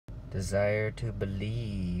Desire to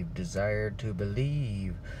believe. Desire to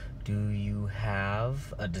believe. Do you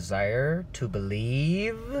have a desire to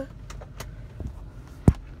believe?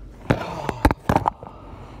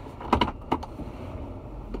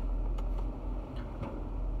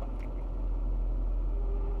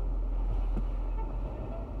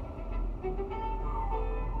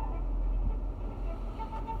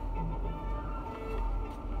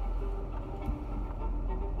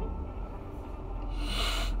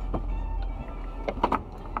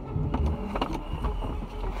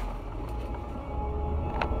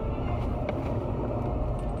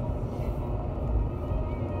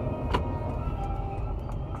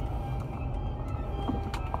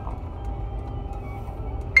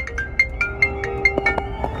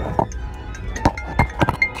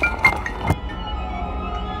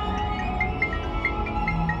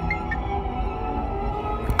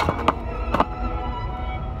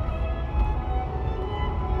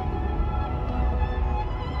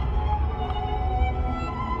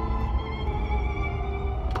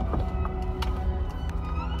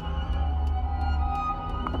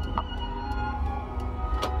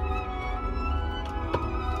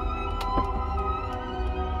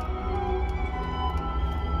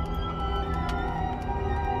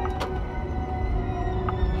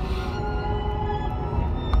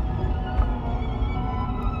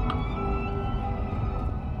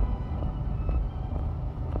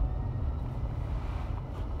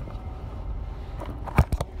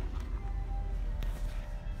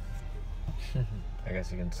 I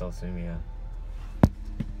guess you can still see me, yeah.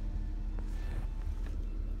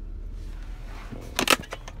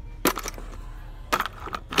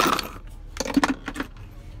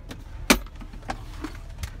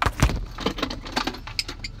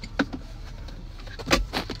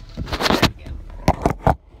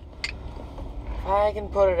 I can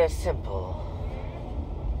put it as simple.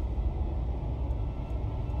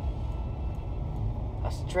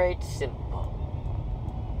 A straight simple.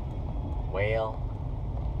 Well,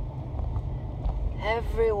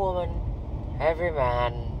 every woman, every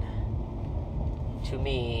man, to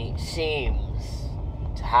me, seems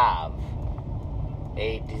to have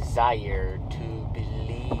a desire to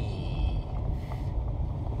believe.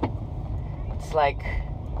 It's like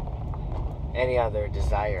any other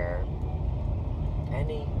desire,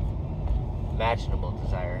 any imaginable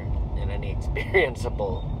desire, and any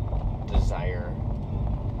experienceable desire,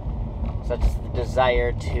 such as the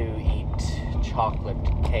desire to eat chocolate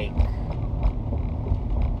cake,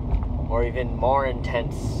 or even more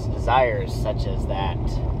intense desires such as that,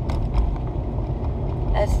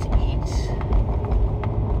 as to eat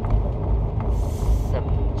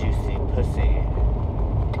some juicy pussy.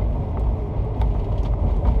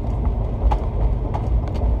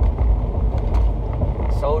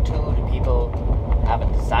 So too do people have a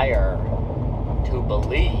desire to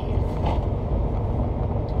believe.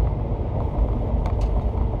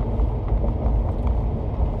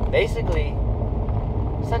 Basically,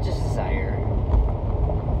 such a desire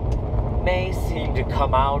may seem to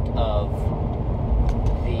come out of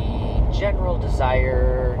the general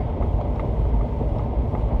desire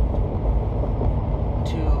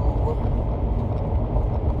to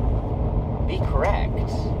be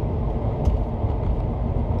correct.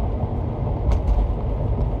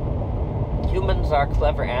 Humans are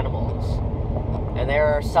clever animals, and they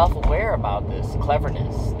are self-aware about this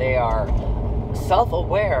cleverness. They are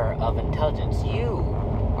self-aware of intelligence. You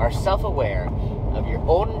are self-aware of your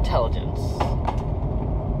own intelligence,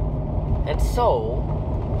 and so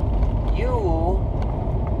you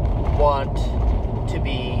want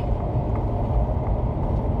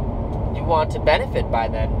to benefit by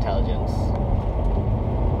that intelligence.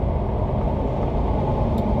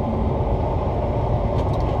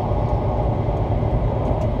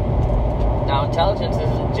 Now, intelligence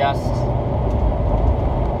isn't just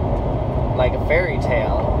like a fairy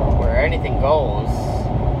tale where anything goes.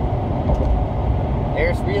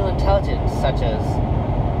 There's real intelligence, such as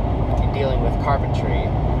in dealing with carpentry.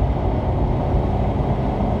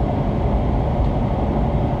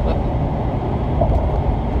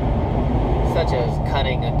 Such as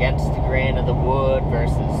cutting against the grain of the wood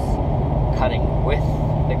versus cutting with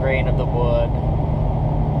the grain of the wood.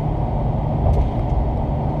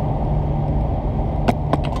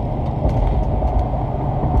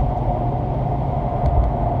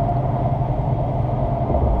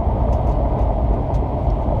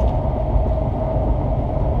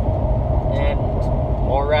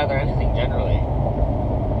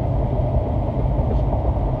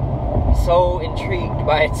 So intrigued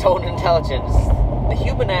by its own intelligence, the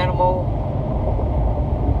human animal,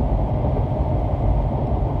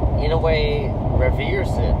 in a way, reveres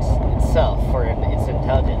itself for its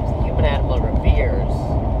intelligence. The human animal reveres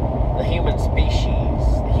the human species,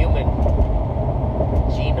 the human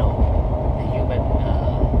genome, the human,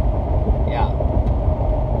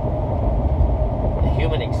 the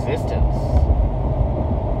human existence,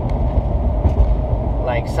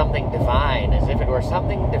 like something divine, as if it were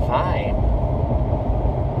something divine.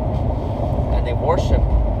 And they worship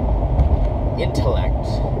intellect,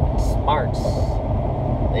 smarts.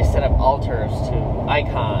 They set up altars to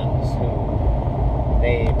icons who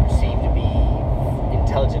they perceive to be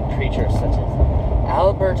intelligent creatures, such as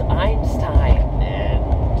Albert Einstein and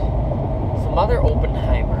some other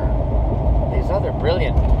Oppenheimer. These other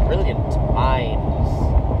brilliant minds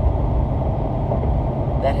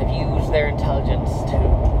that have used their intelligence to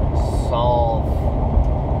solve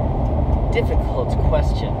difficult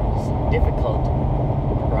questions, difficult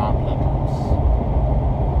problems,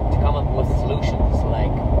 to come up with solutions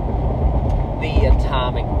like the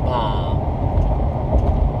atomic bomb,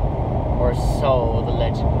 or so the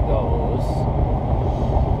legend goes.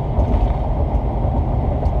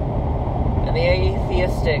 And the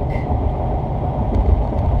atheistic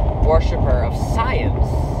worshipper of science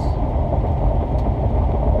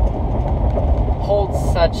holds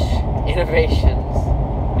such innovations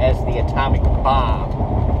as the atomic bomb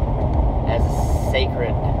as a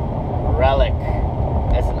sacred relic,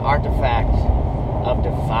 as an artifact of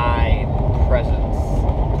divine presence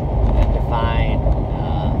and divine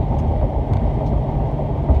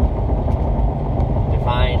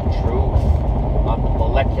truth on the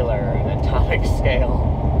molecular and atomic scale.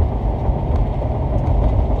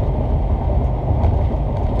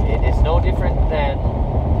 It is no different than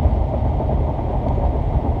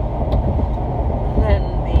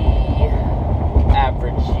the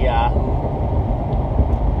average Yahoo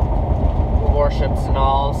who worships an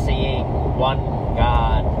all-seeing one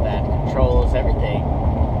God that controls everything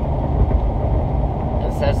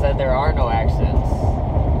and says that there are no accidents.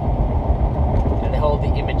 And they hold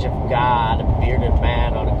the image of God, a bearded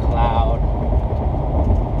man on a cloud,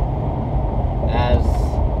 as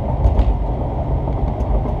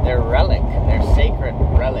their relic, their sacred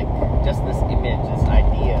relic. Just this image, this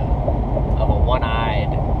idea of a one-eyed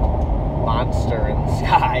monster in the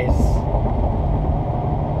skies.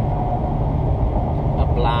 A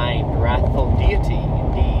blind, wrathful deity,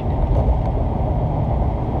 indeed.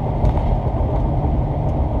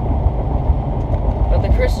 But the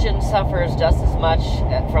Christian suffers just as much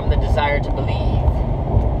from the desire to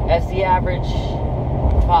believe as the average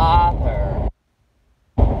father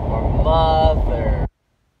or mother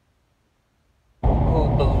who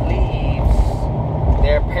believes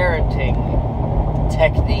their parenting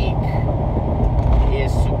technique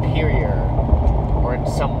is superior or in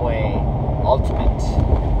some way ultimate.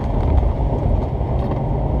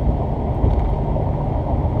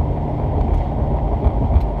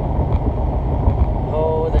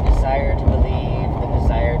 Oh, the desire to believe, the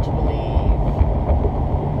desire to believe.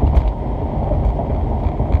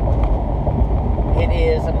 It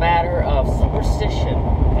is a matter of superstition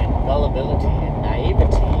and gullibility and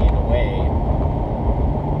naivety in a way.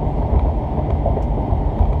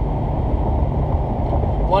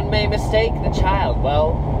 One may mistake the child.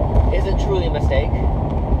 Well, is it truly a mistake?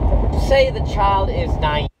 To say the child is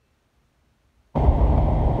naive.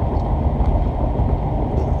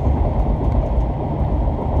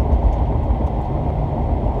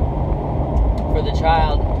 For the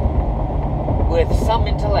child with some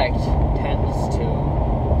intellect tends to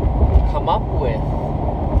come up with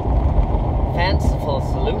fanciful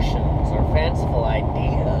solutions or fanciful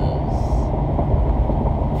ideas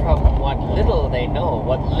from what little they know,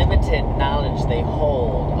 what limited knowledge they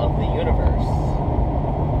hold of the universe.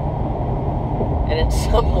 And in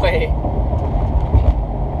some way,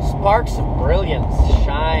 sparks of brilliance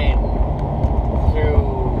shine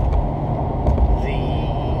through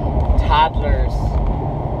the toddler's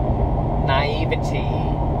naivety,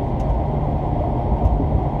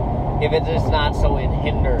 if it is not so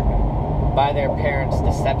hindered by their parents'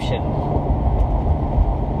 deception.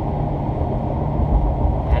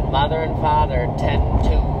 Mother and father tend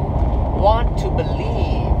to want to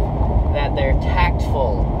believe that their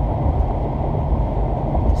tactful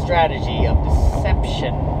strategy of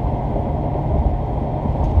deception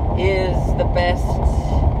is the best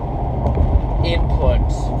input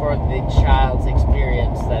for the child's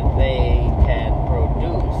experience that they can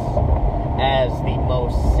produce as the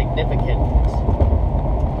most significant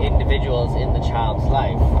individuals in the child's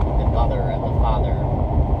life, the mother and the father.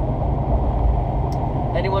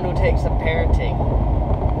 Anyone who takes up parenting,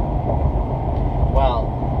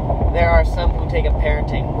 well, there are some who take up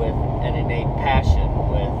parenting with an innate passion,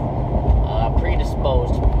 with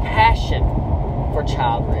predisposed passion for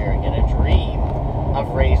child rearing and a dream of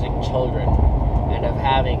raising children and of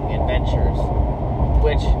having adventures,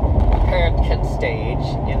 which a parent can stage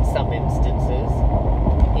in some instances.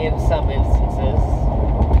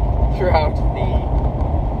 Throughout the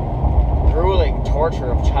grueling torture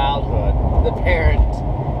of childhood, the parent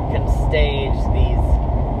can stage these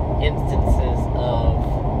instances of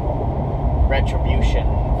retribution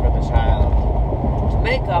for the child to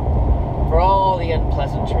make up for all the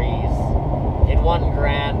unpleasantries in one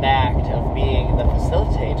grand act of being the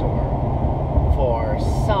facilitator for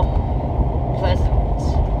some pleasant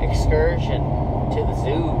excursion to the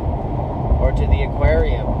zoo or to the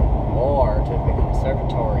aquarium or to the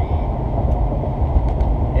conservatory.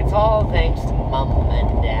 It's all thanks to Mom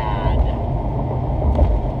and Dad.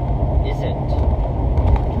 Is it?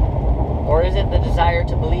 Or is it the desire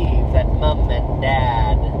to believe that Mom and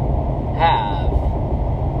Dad have?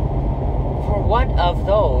 For what of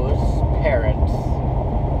those parents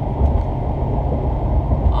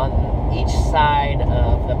on each side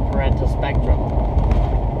of the parental spectrum,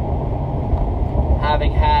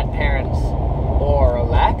 having had parents or a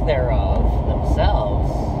lack thereof themselves,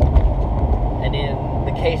 and in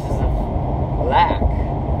the cases of lack,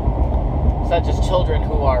 such as children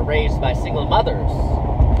who are raised by single mothers,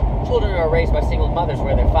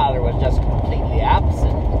 where their father was just completely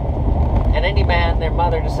absent, and any man their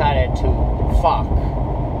mother decided to fuck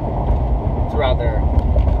throughout their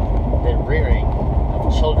rearing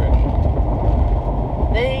of children,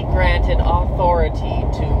 they granted authority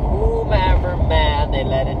to whomever man they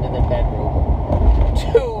let into the bedroom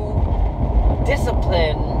to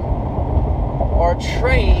discipline or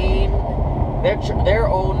train their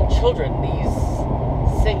own children, these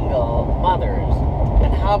single mothers.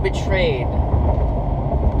 And how betrayed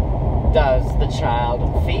does the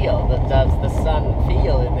child feel, does the son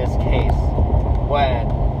feel in this case, when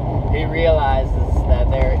he realizes that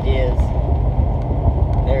there is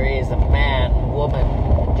a man-woman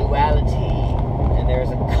duality, and there is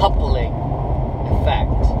a coupling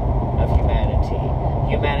effect of humanity.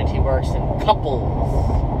 Humanity works in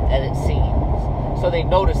couples, as it seems. So they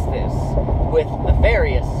notice this with the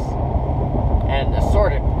various and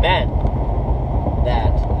assorted men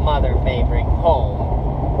that mother may bring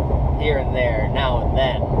home here and there, now and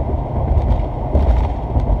then.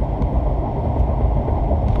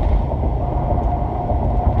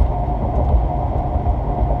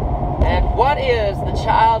 And what is the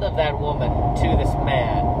child of that woman to this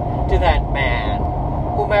man, to that man,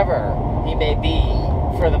 whomever he may be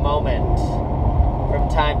for the moment, from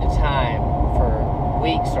time to time, for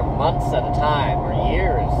weeks or months at a time, or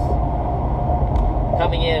years,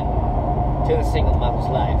 coming in to the single mother's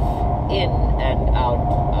life, in and out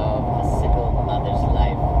of the single mother's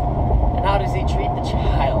life. And how does he treat the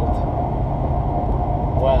child?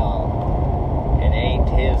 Well, it ain't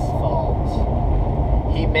his fault.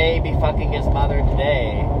 He may be fucking his mother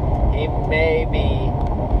today. He may be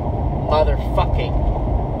motherfucking,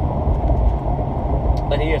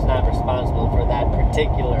 but he is not responsible for that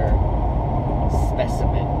particular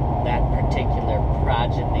specimen, that particular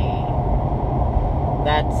progeny.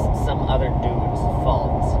 That's some other dude's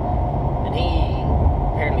fault. And he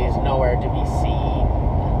apparently is nowhere to be seen.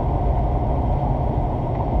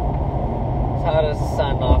 So how does the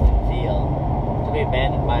son often feel to be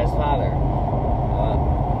abandoned by his father?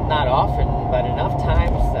 Not often, but enough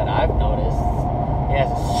times that I've noticed. He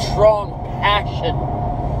has a strong passion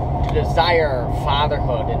to desire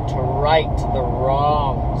fatherhood and to right the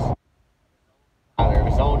wrongs of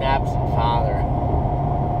his own absent father.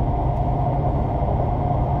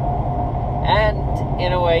 And,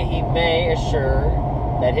 in a way, he may assure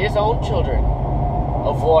that his own children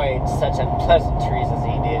avoid such unpleasantries as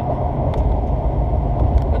he did.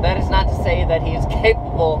 But that is not to say that he is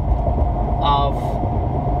capable of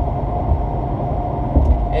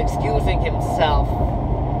excusing himself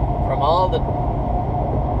from all the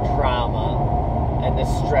trauma and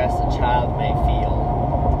distress a child may feel.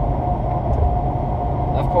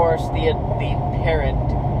 Of course, the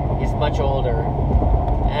parent is much older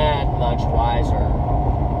and much wiser,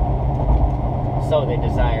 so they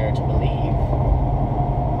desire to believe.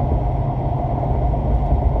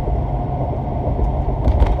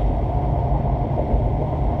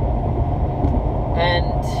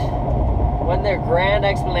 And when their grand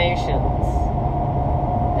explanations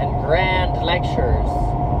and grand lectures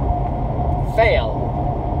fail,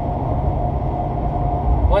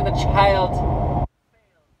 when the child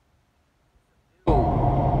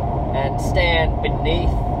and stand beneath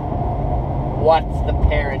what the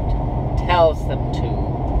parent tells them to.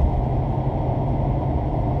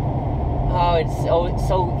 Oh, it's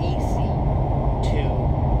so easy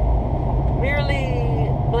to merely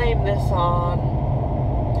blame this on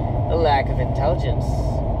the lack of intelligence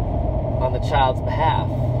on the child's behalf.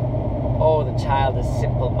 Oh, the child is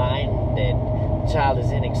simple-minded. The child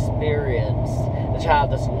is inexperienced. The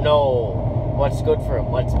child doesn't know what's good for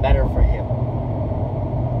him, what's better for him.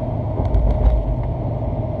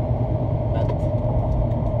 But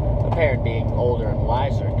the parent, being older and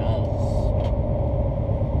wiser, does.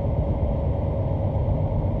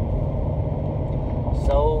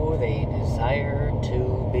 So they desire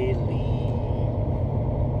to believe.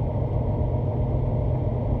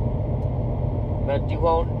 But you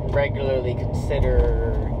won't regularly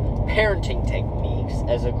consider parenting techniques,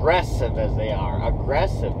 as aggressive as they are,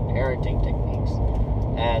 aggressive parenting techniques,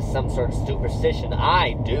 as some sort of superstition.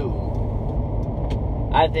 I do.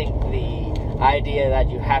 I think the idea that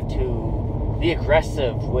you have to be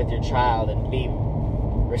aggressive with your child and be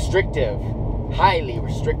restrictive, highly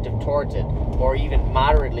restrictive towards it, or even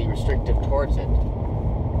moderately restrictive towards it,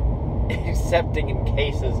 excepting in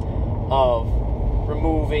cases of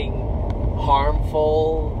removing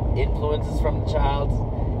harmful influences from the child's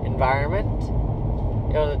environment.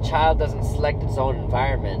 You know, the child doesn't select its own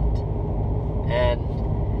environment, and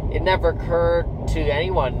it never occurred to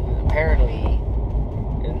anyone, apparently,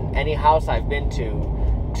 in any house I've been to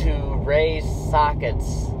raise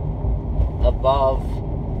sockets above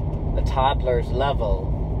the toddler's level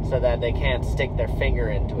so that they can't stick their finger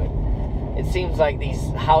into it. It seems like these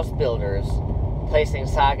house builders placing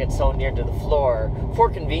sockets so near to the floor for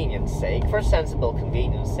convenience sake, for sensible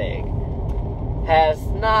convenience sake, has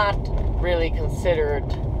not really considered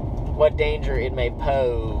what danger it may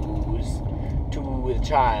pose to the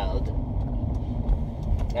child.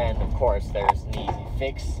 And of course, there's an easy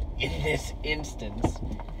fix in this instance,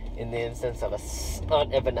 in the instance of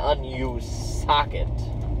an unused socket,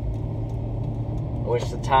 which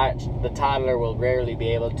the toddler will rarely be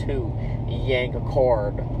able to yank a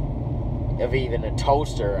cord of even a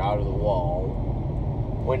toaster out of the wall.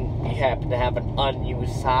 When you happen to have an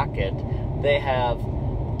unused socket, they have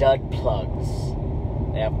dud plugs.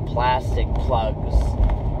 They have plastic plugs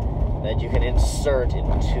that you can insert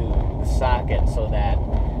into the socket so that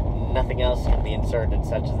nothing else can be inserted,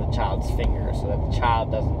 such as the child's finger, so that the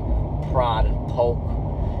child doesn't prod and poke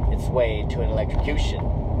its way to an electrocution.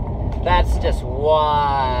 That's just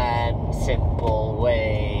one simple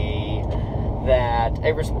way that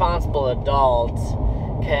a responsible adult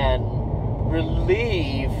can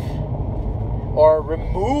relieve or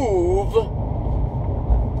remove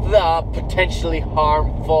the potentially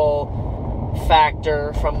harmful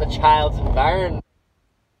factor from the child's environment.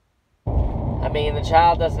 I mean, the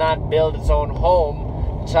child does not build its own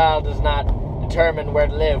home. The child does not determine where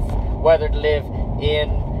to live, whether to live in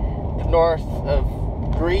the north of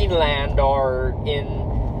Greenland or in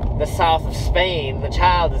the south of Spain. The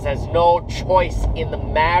child has no choice in the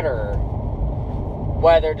matter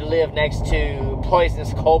whether to live next to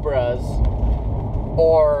poisonous cobras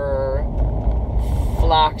or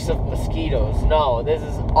flocks of mosquitoes. No, this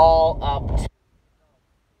is all up to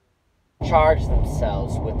charge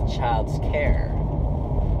themselves with the child's care,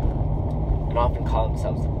 and often call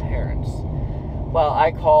themselves the parents. Well,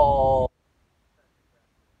 I call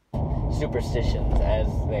superstitions as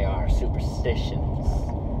they are superstitions,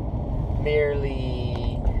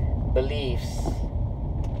 merely beliefs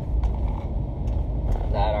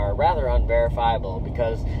that are rather unverifiable,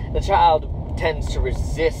 because the child tends to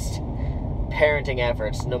resist parenting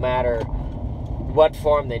efforts no matter what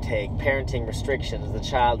form they take. Parenting restrictions, the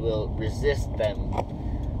child will resist them,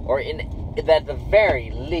 or at the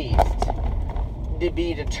very least to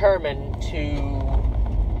be determined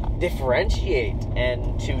to differentiate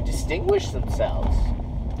and to distinguish themselves.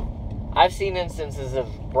 I've seen instances of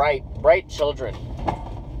bright children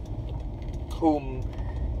whom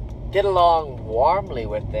get along warmly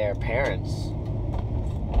with their parents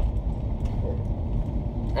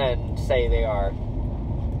and say they are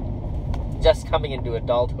just coming into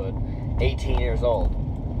adulthood, 18 years old,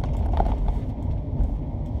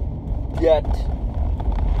 yet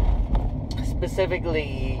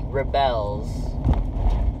specifically rebels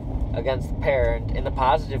against the parent in a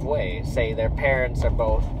positive way. Say their parents are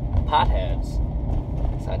both potheads,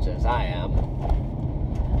 such as I am.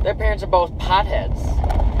 Their parents are both potheads,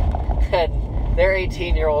 and their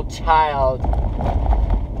 18-year-old child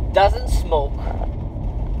doesn't smoke,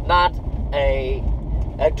 not a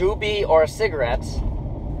doobie or a cigarette,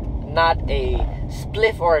 not a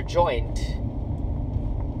spliff or a joint,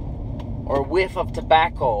 or whiff of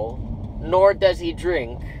tobacco, nor does he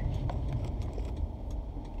drink.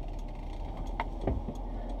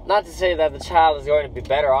 Not to say that the child is going to be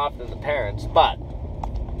better off than the parents, but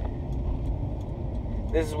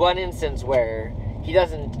This is one instance where he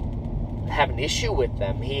doesn't have an issue with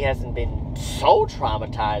them. He hasn't been so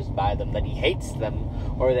traumatized by them that he hates them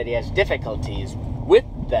or that he has difficulties with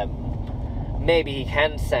them. Maybe he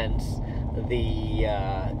can sense the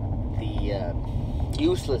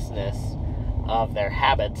uselessness of their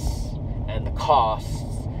habits and the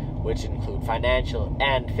costs, which include financial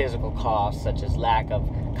and physical costs, such as lack of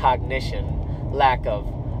cognition, lack of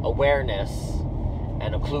awareness,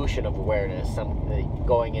 and occlusion of awareness,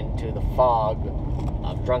 going into the fog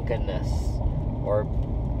of drunkenness, or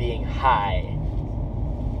being high,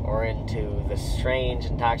 or into the strange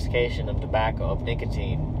intoxication of tobacco, of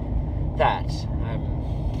nicotine. That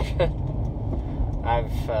I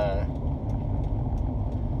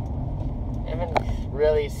haven't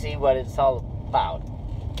really see what it's all about.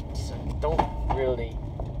 So don't really,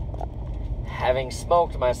 having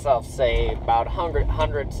smoked myself, say about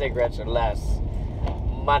 100 cigarettes or less,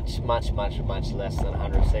 much less than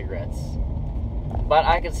 100 cigarettes. But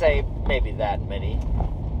I could say maybe that many.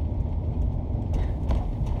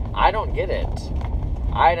 I don't get it.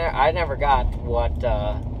 I never got what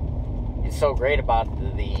is so great about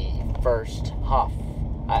the first huff.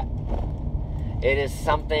 It is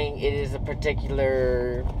a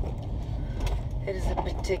particular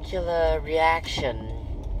reaction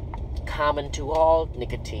common to all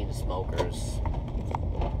nicotine smokers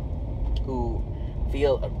who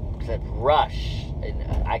feel that rush. And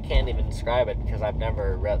I can't even describe it because I've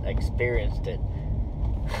never experienced it.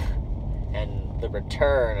 And the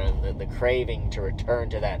return and the craving to return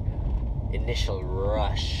to that initial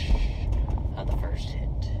rush of the first hit.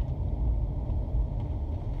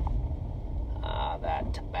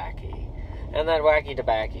 That tobacco. And that wacky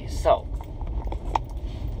tobacco. So,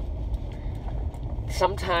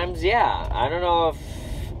 sometimes, yeah, I don't know if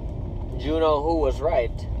Juno Who was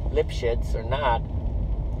right, Lipschitz or not,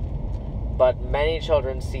 but many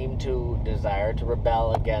children seem to desire to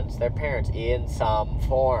rebel against their parents in some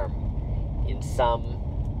form, in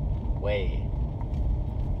some way.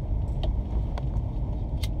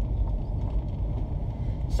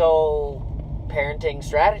 So, parenting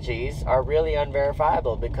strategies are really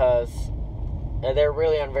unverifiable because they're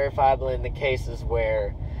really unverifiable in the cases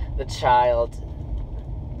where the child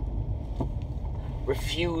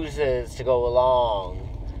refuses to go along.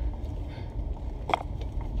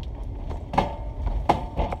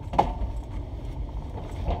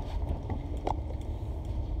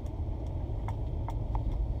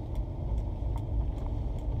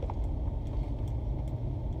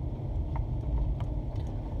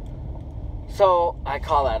 So, I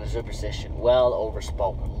call that a superstition. Well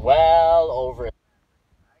overspoken. Well over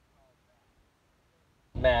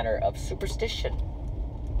matter of superstition.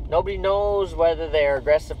 Nobody knows whether their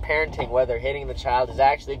aggressive parenting, whether hitting the child is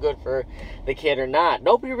actually good for the kid or not.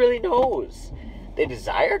 Nobody really knows. They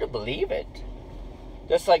desire to believe it.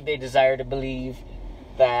 Just like they desire to believe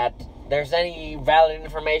that there's any valid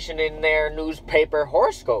information in their newspaper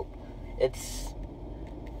horoscope. It's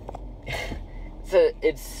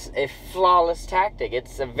a flawless tactic. It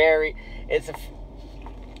is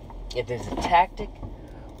a tactic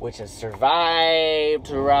which has survived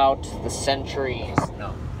throughout the centuries.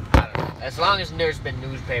 No, I don't know. As long as there's been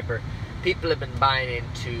newspaper, people have been buying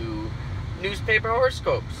into newspaper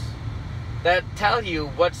horoscopes that tell you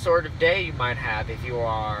what sort of day you might have if you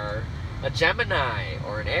are a Gemini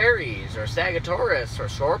or an Aries or Sagittarius or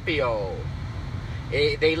Scorpio.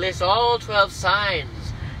 They list all 12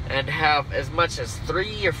 signs and have as much as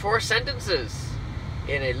 3 or 4 sentences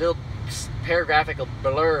in a little paragraphical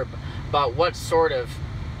blurb about what sort of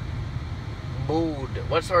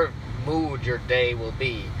mood your day will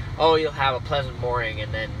be. Oh, you'll have a pleasant morning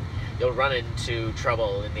and then you'll run into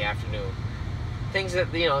trouble in the afternoon. Things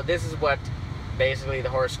that, this is what basically the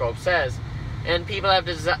horoscope says, and people have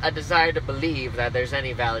a desire to believe that there's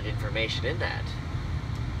any valid information in that.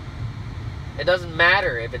 It doesn't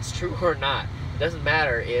matter if it's true or not. It doesn't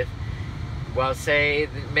matter if, well, say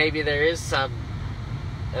maybe there is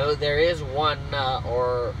one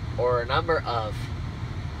or a number of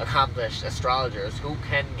accomplished astrologers who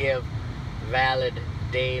can give valid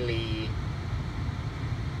daily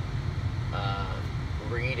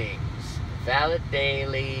readings, valid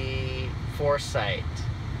daily foresight,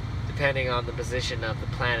 depending on the position of the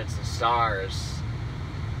planets and stars.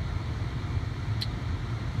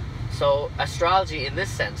 So astrology in this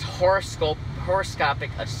sense, horoscopic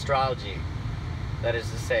astrology, that is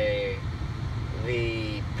to say,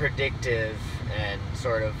 the predictive and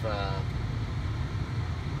sort of,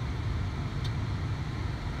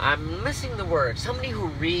 I'm missing the word, somebody who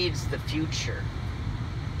reads the future.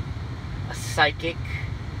 A psychic,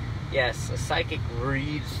 yes, a psychic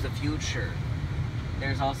reads the future.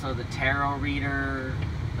 There's also the tarot reader,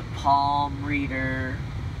 the palm reader,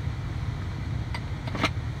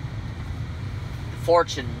 the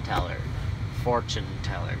fortune teller. Fortune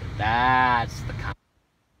teller. That's the kind.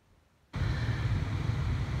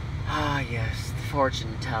 Ah, yes, the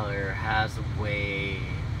fortune teller has a way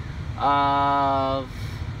of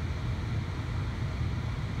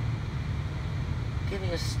giving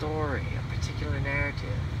a story, a particular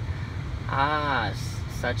narrative. Ah,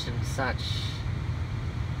 such and such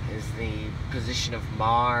is the position of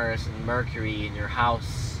Mars and Mercury in your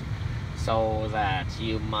house, so that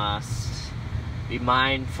you must be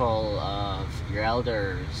mindful of your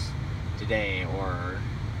elders today, or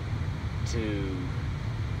to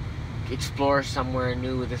explore somewhere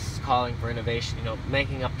new. This is calling for innovation, you know,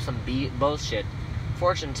 making up some bullshit.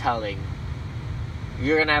 Fortune telling.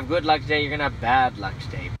 You're gonna have good luck today, you're gonna have bad luck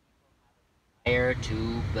today. Desire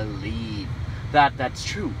to believe that that's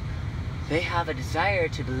true. They have a desire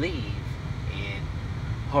to believe in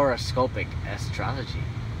horoscopic astrology.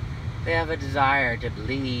 They have a desire to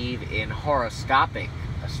believe in horoscopic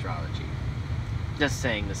astrology. Just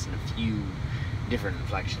saying this in a few different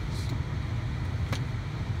inflections.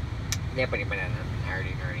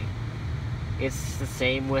 It's the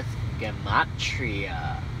same with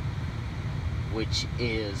gematria, which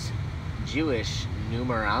is Jewish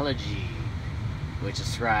numerology, which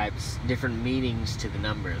ascribes different meanings to the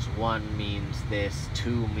numbers. 1 means this,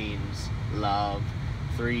 2 means love,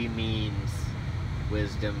 3 means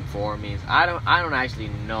wisdom, 4 means... I don't actually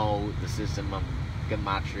know the system of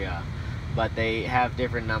gematria, but they have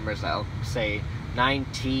different numbers. I'll say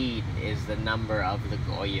 19 is the number of the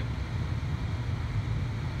Goyim,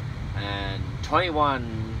 and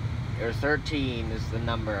 21 or 13 is the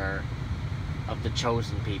number of the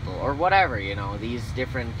chosen people, or whatever, you know, these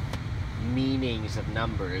different meanings of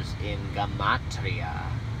numbers in gematria,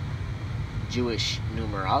 Jewish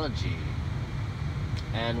numerology.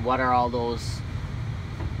 And what are all those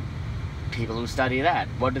people who study that?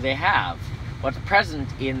 What do they have? What's present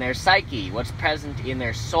in their psyche, what's present in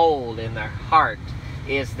their soul, in their heart,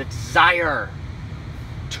 is the desire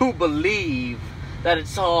to believe that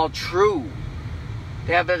it's all true.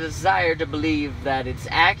 They have a desire to believe that it's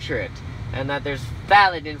accurate and that there's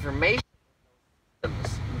valid information.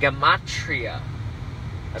 Gematria,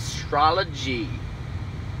 astrology,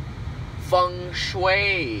 feng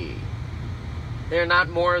shui. They're not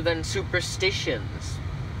more than superstitions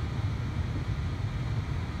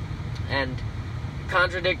and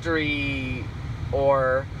contradictory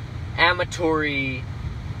or amatory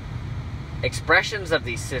expressions of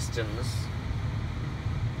these systems.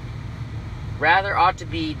 Rather ought to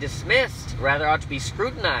be dismissed, rather ought to be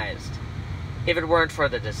scrutinized. If it weren't for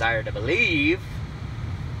the desire to believe,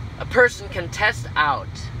 a person can test out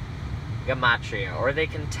gematria, or they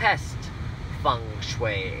can test feng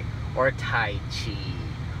shui, or tai chi,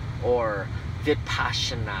 or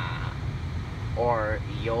vipassana, or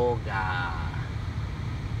yoga.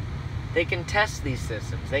 They can test these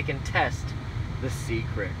systems. They can test the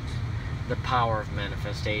secret, the power of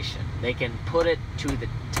manifestation. They can put it to the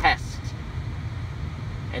test.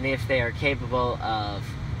 And if they are capable of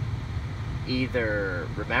either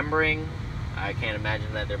remembering, I can't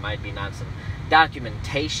imagine that there might be not some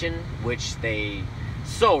documentation which they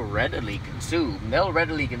so readily consume. They'll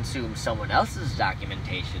readily consume someone else's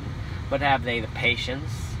documentation, but have they the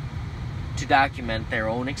patience to document their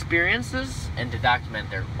own experiences and to document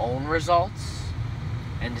their own results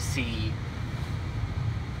and to see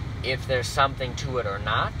if there's something to it or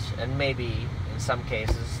not? And maybe in some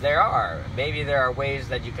cases there are. Maybe there are ways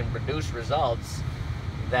that you can produce results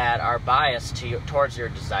that are biased towards your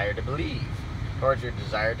desire to believe, towards your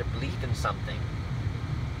desire to believe in something.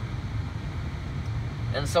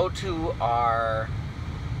 And so too are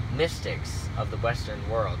mystics of the Western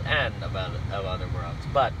world and of other worlds.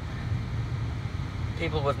 But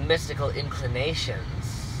people with mystical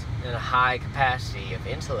inclinations and a high capacity of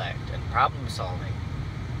intellect and problem solving,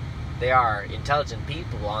 they are intelligent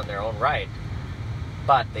people on their own right,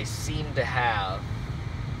 but they seem to have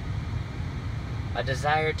a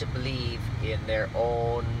desire to believe in their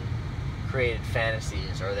own created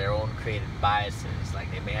fantasies or their own created biases.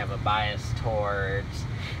 Like they may have a bias towards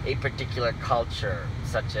a particular culture,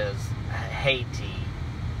 such as Haiti,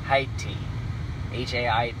 Haiti,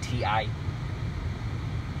 H-A-I-T-I.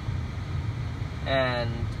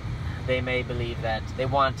 And they may believe that, they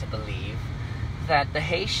want to believe that the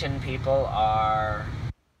Haitian people are,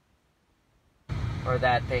 or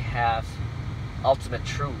that they have ultimate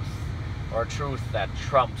truth, or truth that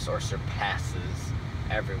trumps or surpasses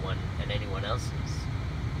everyone and anyone else's.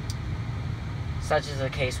 Such is the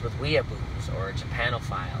case with weeaboos or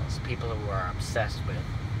Japanophiles, people who are obsessed with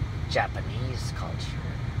Japanese culture.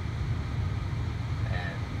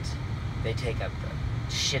 And they take up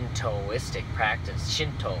the Shinto practices,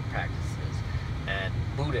 and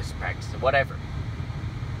Buddhist practices, whatever.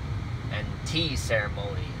 And tea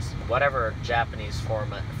ceremonies, whatever Japanese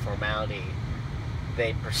formality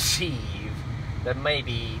they perceive that may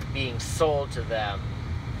be being sold to them.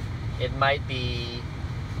 It might be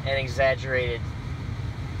an exaggerated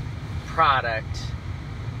product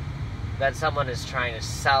that someone is trying to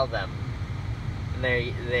sell them, and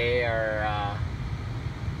they are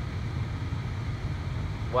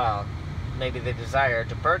well, maybe they desire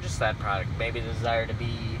to purchase that product, maybe they desire to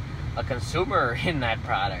be a consumer in that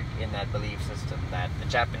product, in that belief system, that the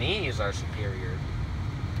Japanese are superior.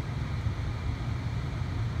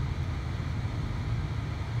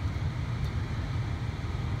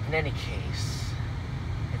 In any case,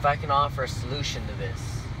 if I can offer a solution to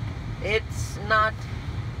this, it's not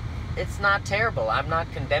terrible. I'm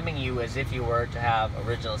not condemning you as if you were to have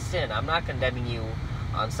original sin. I'm not condemning you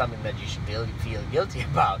on something that you should feel guilty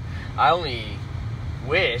about. I only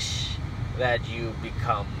wish that you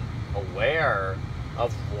become aware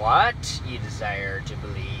of what you desire to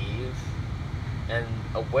believe, and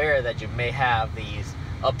aware that you may have these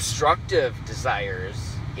obstructive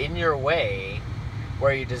desires in your way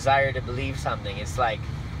where you desire to believe something. It's like,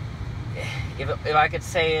 if I could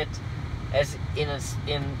say it as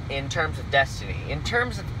in terms of destiny. In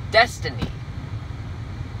terms of destiny,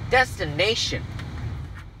 destination,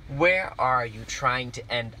 where are you trying to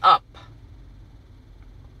end up?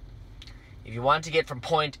 If you want to get from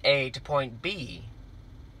point A to point B,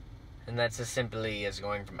 and that's as simply as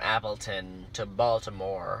going from Appleton to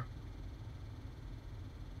Baltimore,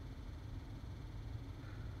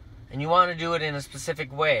 and you want to do it in a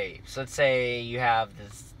specific way. So let's say you have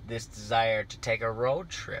this desire to take a road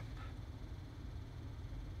trip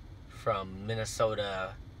from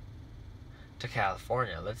Minnesota to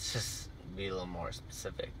California. Let's just be a little more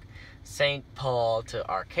specific. St. Paul to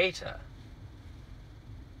Arcata.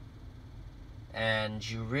 And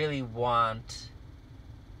you really want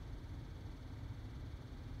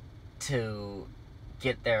to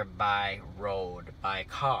get there by road, by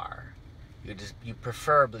car. You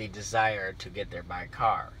preferably desire to get there by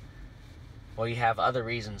car. Well, you have other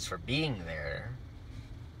reasons for being there.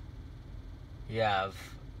 You have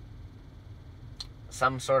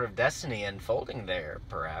some sort of destiny unfolding there,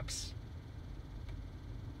 perhaps.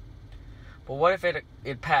 But what if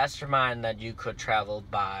it passed your mind that you could travel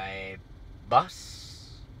by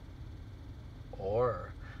bus,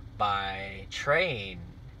 or by train,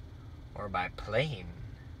 or by plane,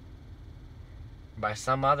 by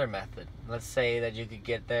some other method? Let's say that you could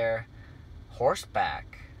get there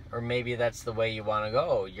horseback, or maybe that's the way you want to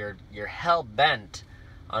go. You're hell-bent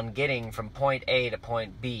on getting from point A to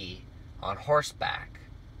point B on horseback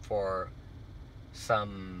for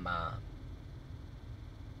some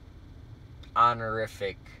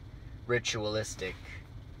honorific, ritualistic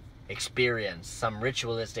experience, some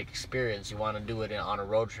ritualistic experience. You want to do it on a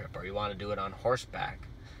road trip, or you want to do it on horseback.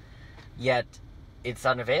 Yet it's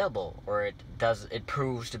unavailable, or it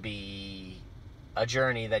proves to be a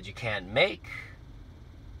journey that you can't make,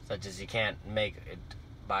 such as you can't make it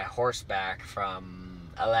by horseback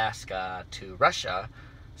from Alaska to Russia,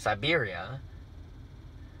 Siberia,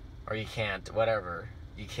 or you can't, whatever,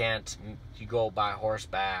 you go by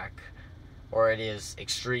horseback, or it is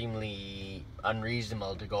extremely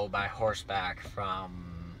unreasonable to go by horseback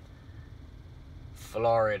from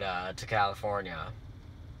Florida to California.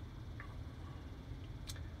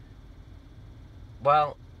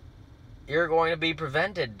 Well, you're going to be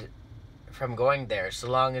prevented from going there so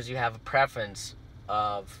long as you have a preference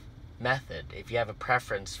of method. If you have a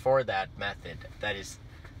preference for that method that is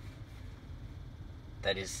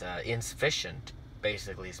insufficient,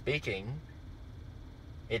 basically speaking,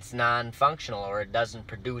 it's non-functional, or it doesn't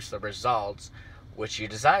produce the results which you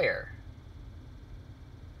desire.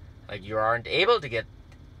 Like, you aren't able to get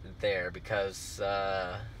there because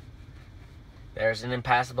there's an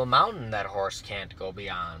impassable mountain that a horse can't go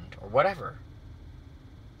beyond, or whatever.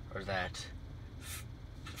 Or that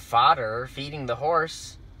feeding the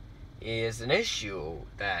horse is an issue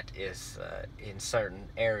that is in certain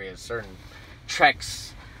areas, certain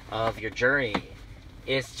treks of your journey.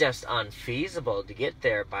 It's just unfeasible to get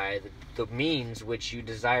there by the means which you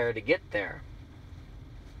desire to get there.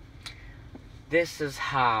 This is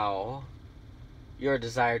how your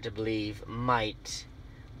desire to believe might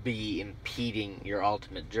be impeding your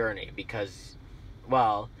ultimate journey. Because,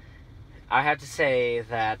 well, I have to say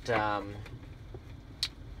that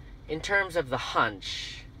in terms of the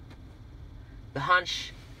hunch the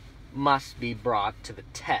hunch must be brought to the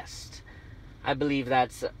test. I believe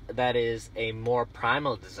that is a more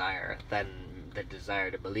primal desire than the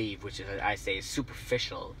desire to believe, which is, I say, is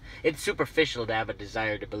superficial. It's superficial to have a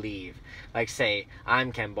desire to believe. Like, say,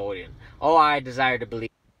 I'm Cambodian. Oh, I desire to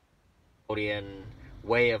believe the Cambodian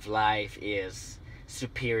way of life is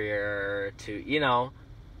superior to,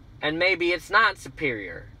 and maybe it's not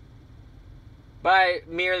superior. But I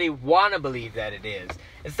merely want to believe that it is.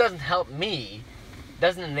 It doesn't help me,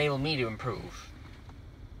 doesn't enable me to improve.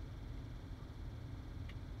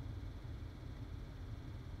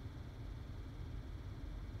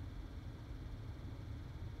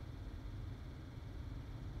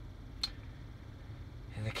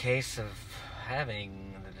 In the case of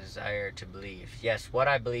having the desire to believe, yes, what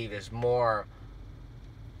I believe is more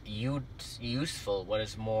useful, what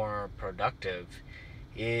is more productive,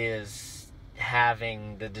 is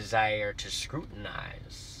having the desire to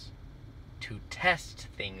scrutinize, to test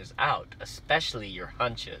things out, especially your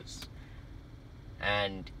hunches.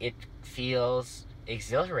 And it feels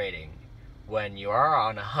exhilarating when you are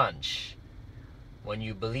on a hunch, when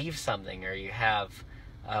you believe something, or you have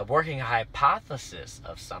a working hypothesis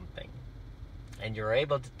of something, and you're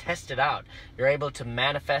able to test it out. You're able to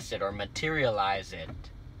manifest it or materialize it,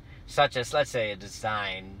 such as, let's say, a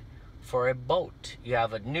design for a boat. You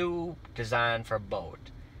have a new design for a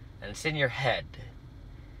boat, and it's in your head,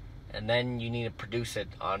 and then you need to produce it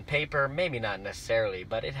on paper. Maybe not necessarily,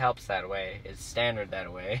 but it helps that way. It's standard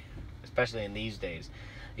that way, especially in these days.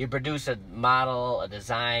 You produce a model, a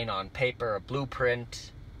design on paper, a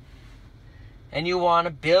blueprint, and you want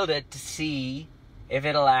to build it to see if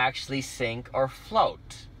it'll actually sink or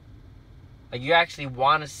float. Like, you actually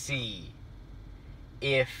want to see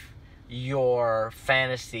if your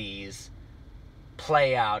fantasies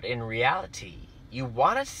play out in reality. You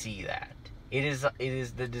want to see that. It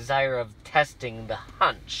is the desire of testing the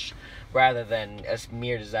hunch rather than a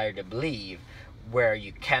mere desire to believe, where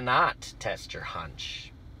you cannot test your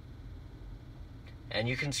hunch. And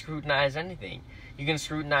you can scrutinize anything. You can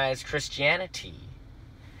scrutinize Christianity.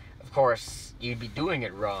 Of course, you'd be doing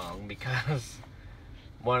it wrong, because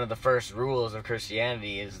one of the first rules of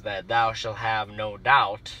Christianity is that thou shalt have no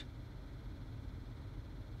doubt.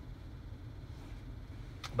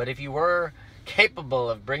 But if you were capable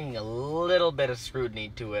of bringing a little bit of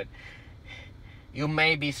scrutiny to it, you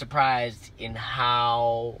may be surprised in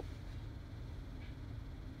how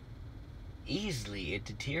easily it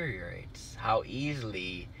deteriorates, how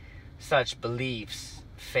easily such beliefs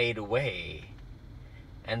fade away,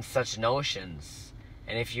 and such notions.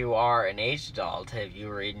 And if you are an aged adult, if you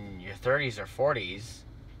were in your 30s or 40s,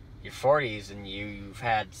 your 40s, and you've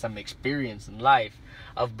had some experience in life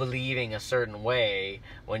of believing a certain way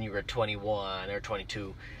when you were 21 or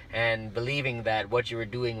 22, and believing that what you were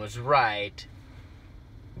doing was right,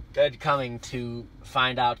 and coming to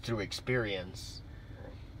find out through experience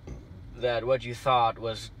that what you thought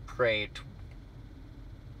was great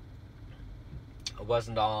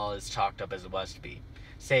wasn't all as chalked up as it was to be.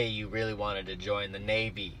 Say you really wanted to join the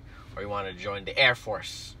Navy, or you wanted to join the Air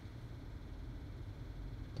Force,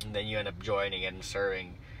 and then you end up joining and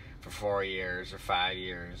serving for 4 years, or 5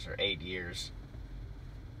 years, or 8 years.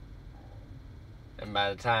 And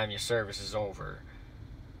by the time your service is over,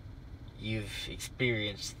 you've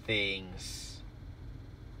experienced things.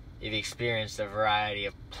 You've experienced a variety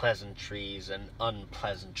of pleasantries and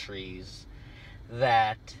unpleasantries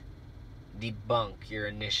that debunk your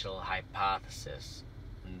initial hypothesis.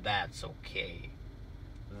 And that's okay.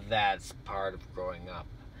 That's part of growing up.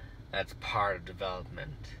 That's part of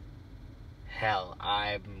development. Hell,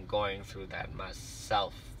 I'm going through that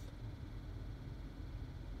myself.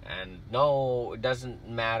 And no, it doesn't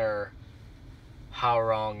matter how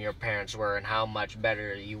wrong your parents were and how much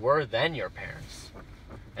better you were than your parents.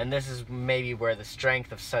 And this is maybe where the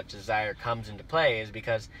strength of such desire comes into play, is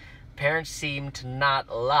because parents seem to not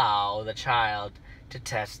allow the child to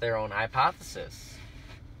test their own hypothesis.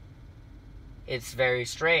 It's very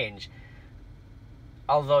strange.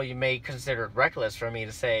 Although you may consider it reckless for me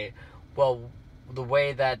to say, well, the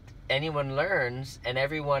way that anyone learns, and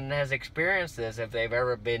everyone has experienced this if they've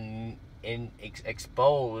ever been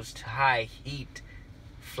exposed to high heat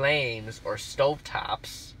flames or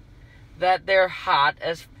stovetops, that they're hot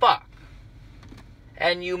as fuck.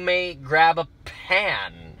 And you may grab a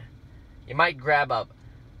pan. You might grab a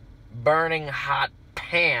burning hot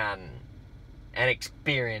pan and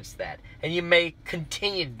experience that. And you may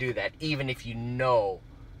continue to do that even if you know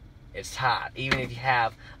it's hot. Even if you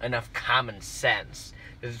have enough common sense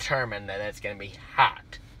to determine that it's going to be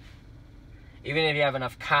hot. Even if you have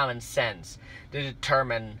enough common sense to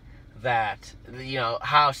determine that,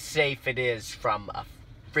 how safe it is from a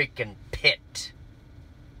freaking pit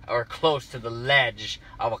or close to the ledge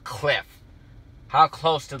of a cliff. How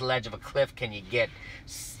close to the ledge of a cliff can you get?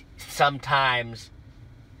 Sometimes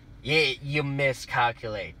you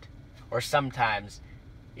miscalculate, or sometimes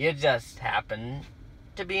you just happen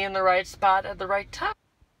to be in the right spot at the right time.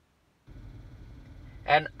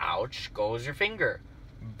 And ouch goes your finger.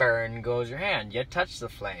 Burn goes your hand. You touch the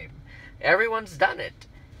flame. Everyone's done it.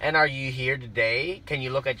 And are you here today? Can you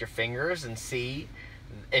look at your fingers and see,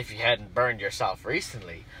 if you hadn't burned yourself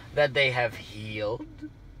recently, that they have healed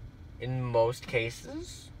in most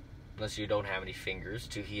cases? Unless you don't have any fingers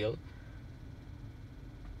to heal.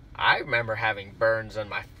 I remember having burns on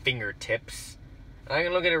my fingertips. And I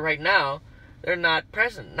can look at it right now. They're not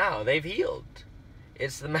present now. They've healed.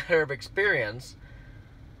 It's the matter of experience.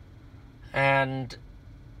 And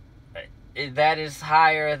that is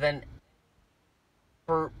higher than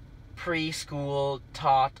preschool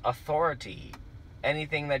taught authority.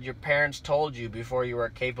 Anything that your parents told you before you were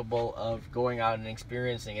capable of going out and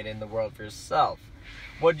experiencing it in the world for yourself.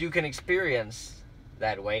 What you can experience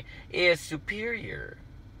that way is superior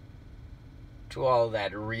to all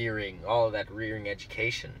that rearing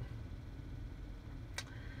education.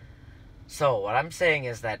 So what I'm saying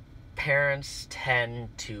is that parents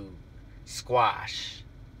tend to squash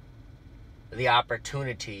the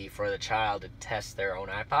opportunity for the child to test their own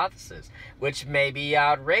hypothesis, which may be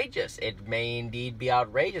outrageous. It may indeed be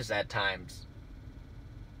outrageous at times.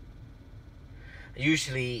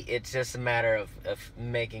 Usually it's just a matter of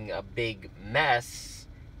making a big mess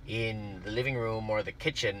in the living room or the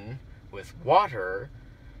kitchen with water,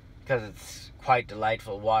 because it's quite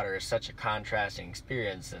delightful. Water is such a contrasting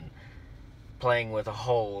experience, and playing with a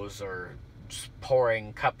hose or just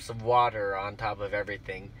pouring cups of water on top of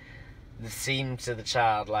everything, this seems to the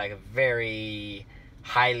child like a very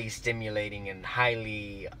highly stimulating and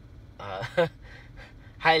highly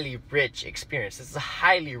rich experience. It's a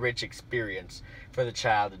highly rich experience for the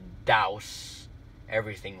child to douse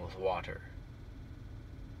everything with water.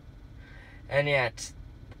 And yet,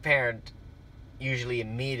 the parent usually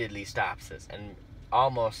immediately stops this and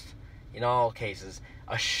almost, in all cases,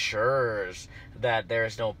 assures that there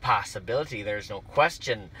is no possibility, there is no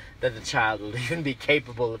question that the child will even be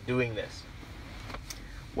capable of doing this.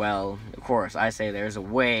 Well, of course, I say there's a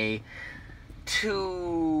way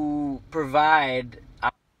to provide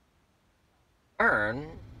a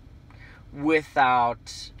learn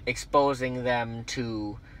without exposing them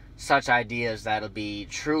to such ideas that'll be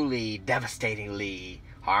truly devastatingly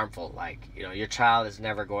harmful. Like, your child is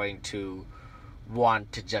never going to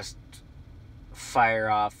want to just fire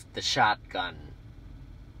off the shotgun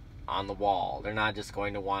on the wall. They're not just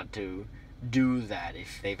going to want to do that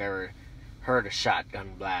if they've ever heard a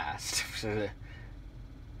shotgun blast.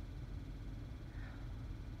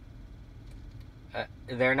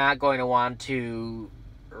 They're not going to want to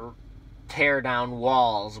tear down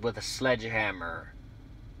walls with a sledgehammer.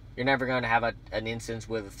 You're never going to have an instance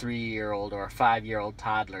with a 3-year-old or a 5-year-old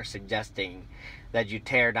toddler suggesting that you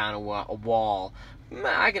tear down a wall.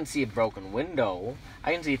 I can see a broken window.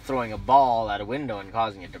 I can see throwing a ball at a window and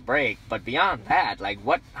causing it to break. But beyond that,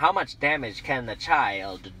 how much damage can the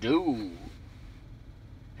child do?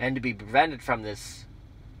 And to be prevented from this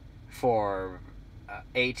for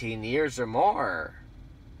 18 years or more,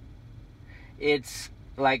 it's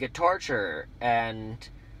like a torture. And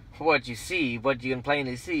what you can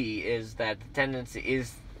plainly see is that the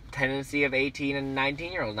tendency of 18 and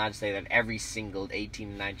 19-year-olds, not to say that every single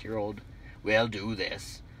 18 and 19-year-old will do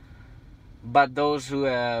this, but those who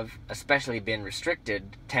have especially been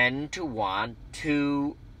restricted tend to want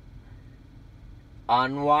to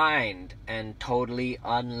unwind and totally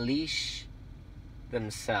unleash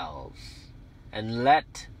themselves and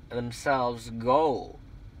let themselves go.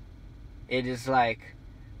 It is like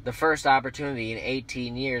the first opportunity in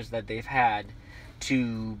 18 years that they've had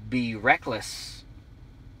to be reckless,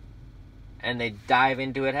 and they dive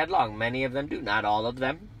into it headlong. Many of them do. Not all of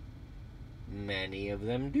them. Many of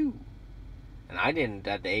them do. And I didn't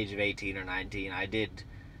at the age of 18 or 19. I did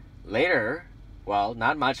later. Well,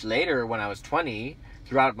 not much later, when I was 20.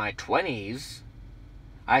 Throughout my 20s,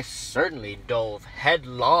 I certainly dove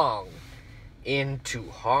headlong into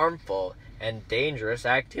harmful and dangerous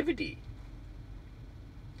activity.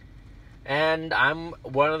 And I'm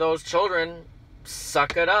one of those children.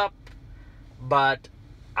 Suck it up. But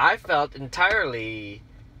I felt entirely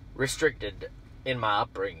restricted in my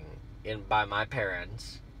upbringing by my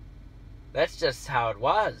parents. That's just how it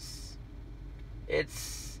was. It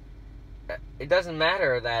doesn't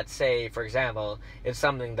matter that, say, for example, it's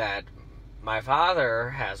something that my father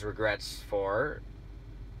has regrets for.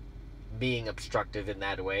 being obstructive in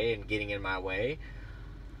that way and getting in my way.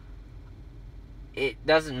 It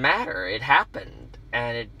doesn't matter. It happened.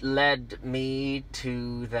 And it led me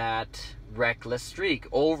to that reckless streak.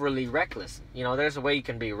 Overly reckless. You know, there's a way you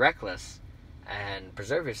can be reckless and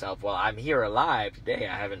preserve yourself. Well, I'm here alive today.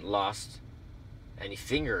 I haven't lost any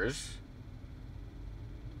fingers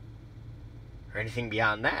or anything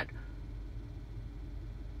beyond that.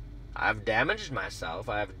 I've damaged myself.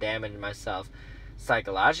 I've damaged myself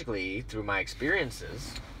psychologically through my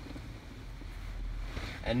experiences.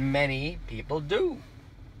 And many people do.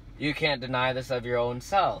 You can't deny this of your own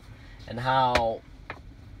self. And how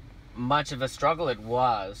much of a struggle it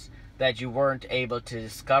was that you weren't able to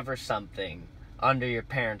discover something under your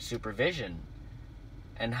parents' supervision.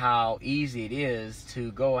 And how easy it is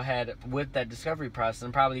to go ahead with that discovery process,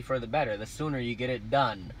 and probably for the better. The sooner you get it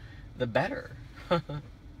done, the better.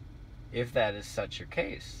 If that is such your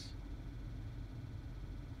case.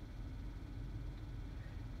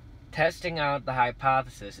 Testing out the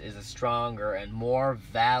hypothesis is a stronger and more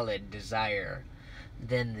valid desire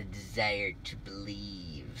than the desire to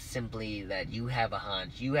believe. Simply that you have a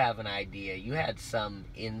hunch, you have an idea, you had some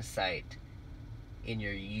insight in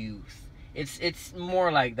your youth. It's more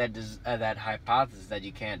like that hypothesis that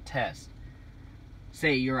you can't test.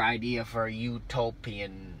 Say your idea for a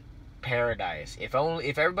utopian paradise. If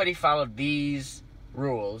everybody followed these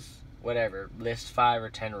rules, whatever, list 5 or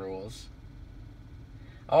 10 rules,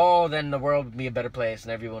 then the world would be a better place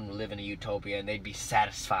and everyone would live in a utopia and they'd be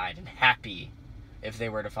satisfied and happy if they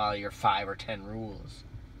were to follow your 5 or 10 rules.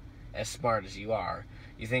 As smart as you are,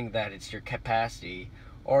 you think that it's your capacity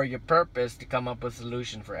or your purpose to come up with a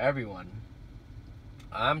solution for everyone.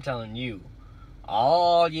 I'm telling you,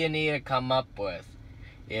 all you need to come up with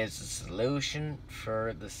is a solution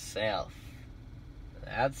for the self.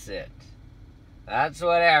 That's it. That's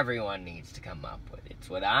what everyone needs to come up with. It's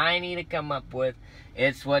what I need to come up with.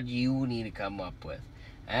 It's what you need to come up with.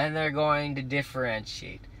 And they're going to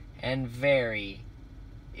differentiate and vary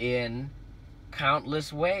in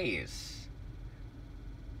countless ways.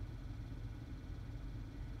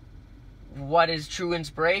 What is true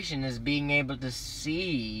inspiration is being able to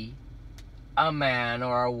see a man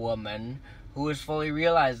or a woman who has fully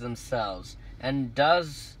realized themselves and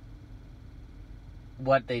does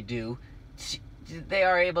what they do. They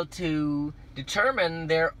are able to determine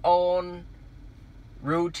their own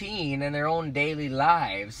routine and their own daily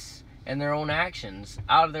lives and their own actions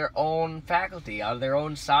out of their own faculty, out of their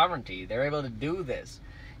own sovereignty. They're able to do this.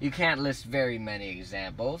 You can't list very many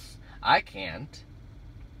examples. I can't.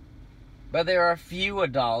 But there are few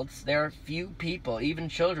adults, there are few people, even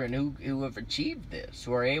children, who have achieved this,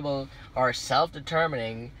 who are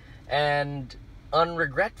self-determining and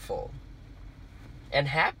unregretful and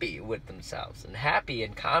happy with themselves, and happy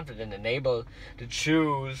and confident and able to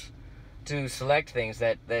choose to select things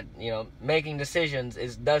that making decisions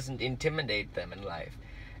doesn't intimidate them in life.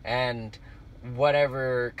 And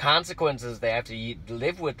whatever consequences they have to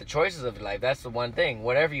live with, the choices of life, that's the one thing.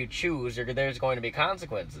 Whatever you choose, there's going to be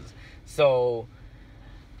consequences. So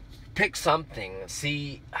pick something,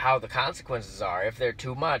 see how the consequences are. If they're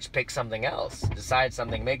too much, pick something else. Decide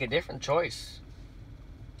something, make a different choice.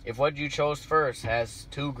 If what you chose first has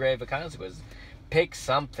too grave a consequence, pick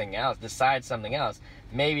something else, decide something else.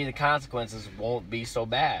 Maybe the consequences won't be so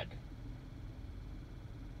bad.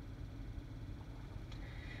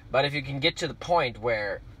 But if you can get to the point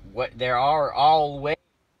where there are always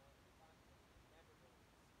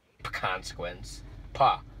consequence,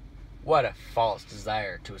 what a false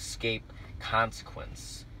desire to escape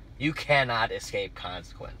consequence. You cannot escape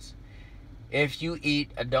consequence. If you eat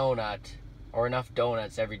a donut or enough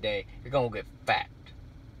donuts every day, you're going to get fat.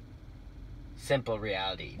 Simple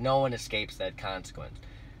reality. No one escapes that consequence.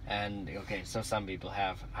 And, okay, so some people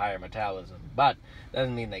have higher metabolism, but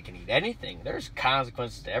doesn't mean they can eat anything. There's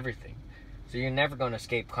consequences to everything. So you're never going to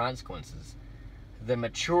escape consequences. The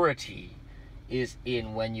maturity is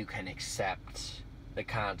in when you can accept the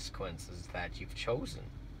consequences that you've chosen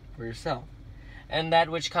for yourself. And that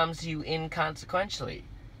which comes to you inconsequentially.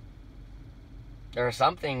 There are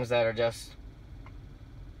some things that are just,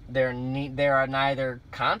 they are neither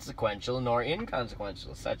consequential nor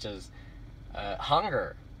inconsequential, such as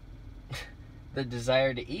hunger, the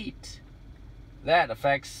desire to eat. That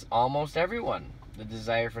affects almost everyone. The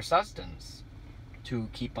desire for sustenance, to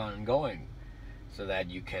keep on going, so that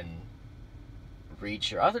you can reach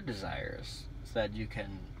your other desires, so that you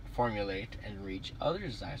can formulate and reach other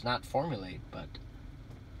desires. Not formulate, but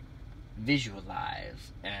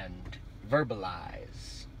visualize and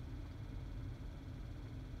verbalize.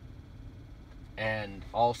 And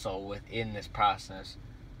also within this process,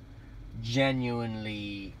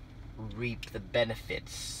 genuinely reap the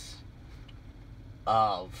benefits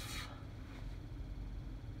of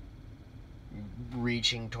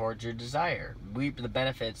reaching towards your desire. Reap the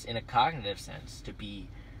benefits in a cognitive sense,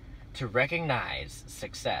 to recognize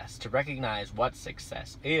success, to recognize what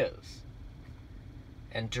success is,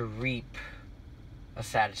 and to reap a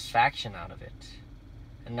satisfaction out of it.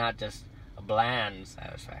 And not just a bland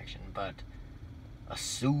satisfaction, but a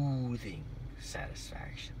soothing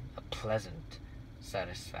satisfaction, a pleasant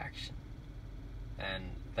satisfaction.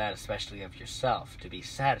 And that especially of yourself, to be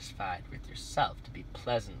satisfied with yourself, to be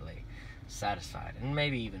pleasantly satisfied, and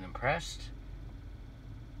maybe even impressed.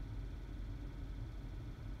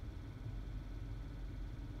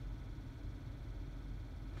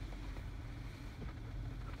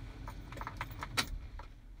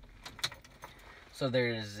 So there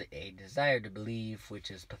is a desire to believe,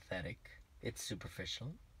 which is pathetic. It's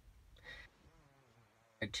superficial.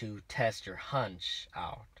 To test your hunch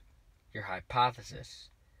out, your hypothesis,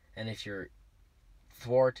 and if you're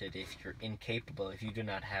thwarted, if you're incapable, if you do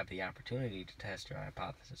not have the opportunity to test your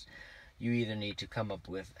hypothesis, you either need to come up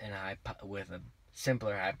with a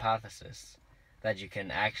simpler hypothesis that you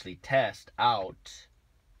can actually test out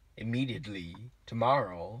immediately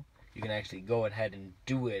tomorrow. You can actually go ahead and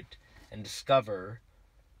do it and discover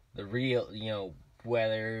the real,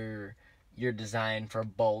 whether your design for a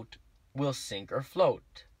boat will sink or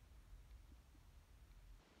float.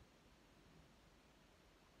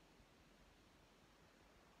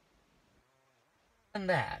 And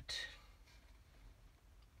that,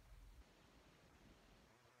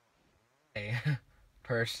 I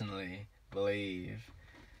personally believe,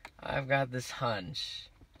 I've got this hunch,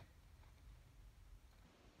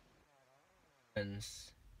 and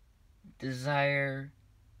desire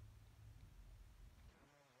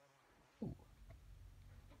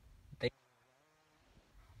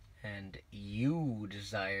and you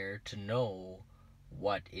desire to know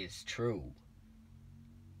what is truth,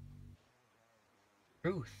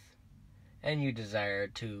 and you desire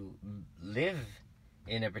to live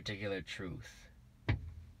in a particular truth.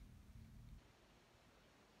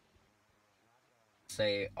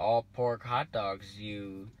 Say all pork hot dogs,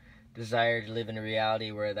 you desire to live in a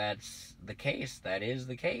reality where that's the case, that is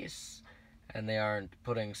the case, and they aren't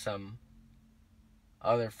putting some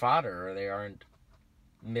other fodder, or they aren't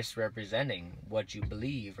misrepresenting what you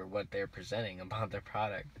believe or what they're presenting about their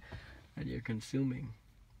product that you're consuming.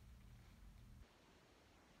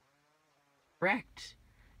 Correct.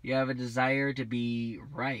 You have a desire to be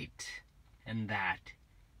right, and that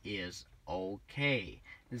is okay.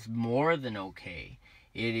 It's more than okay.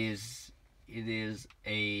 It is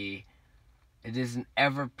an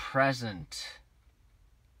ever-present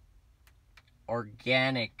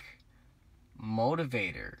organic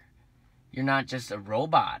motivator. You're not just a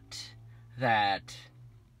robot that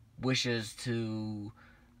wishes to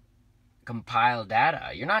compile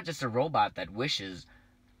data. You're not just a robot that wishes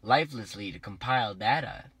lifelessly to compile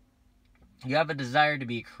data. You have a desire to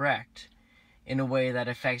be correct in a way that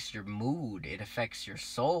affects your mood. It affects your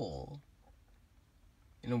soul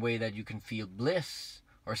in a way that you can feel bliss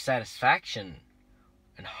or satisfaction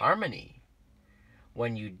and harmony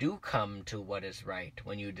when you do come to what is right,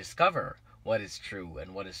 when you discover what is true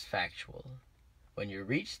and what is factual, when you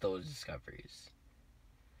reach those discoveries.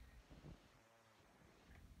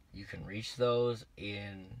 You can reach those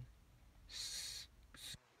in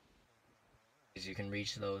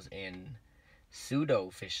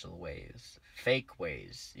pseudo-official ways, fake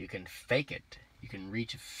ways. You can fake it. You can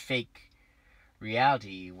reach a fake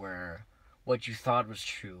reality where what you thought was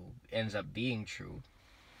true ends up being true,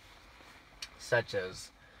 such as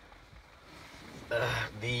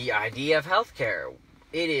the idea of healthcare.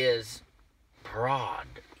 It is broad.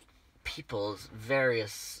 People's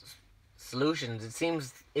various solutions.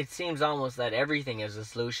 It seems almost that everything is a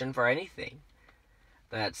solution for anything.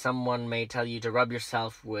 That someone may tell you to rub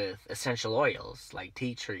yourself with essential oils like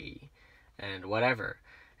tea tree and whatever,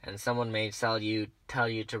 and someone may tell you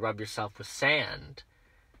to rub yourself with sand,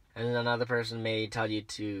 and another person may tell you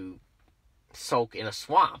to soak in a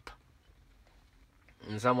swamp.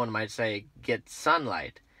 And someone might say, get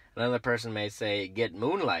sunlight. Another person may say, get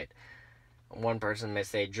moonlight. One person may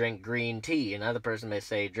say, drink green tea. Another person may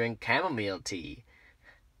say, drink chamomile tea.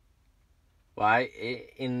 Why?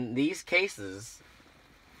 In these cases,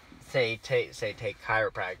 say take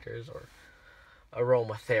chiropractors or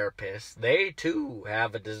aromatherapists, they too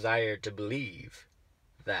have a desire to believe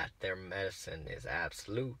that their medicine is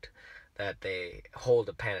absolute, that they hold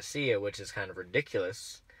a panacea, which is kind of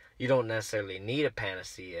ridiculous. You don't necessarily need a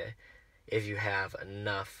panacea if you have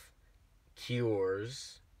enough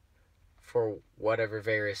cures for whatever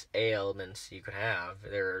various ailments you could have.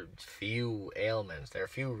 There are few ailments. There are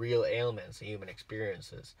few real ailments the human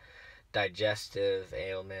experiences. Digestive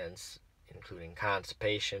ailments, including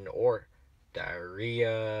constipation or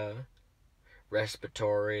diarrhea,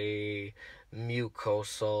 respiratory,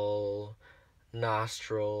 mucosal,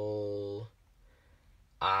 nostril,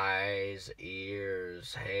 eyes,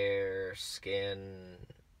 ears, hair, skin,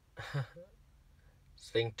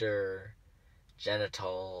 sphincter,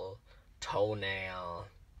 genital, toenail.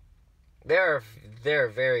 There are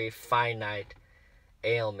very finite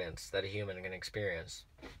ailments that a human can experience.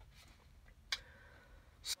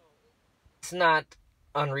 So it's not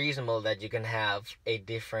unreasonable that you can have a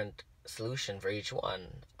different solution for each one.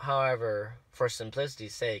 However, for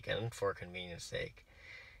simplicity's sake and for convenience sake,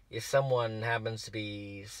 if someone happens to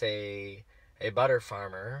be, say, a butter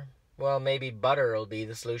farmer, well, maybe butter will be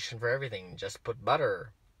the solution for everything. Just put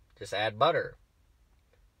butter. Just add butter.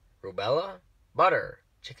 Rubella? Butter.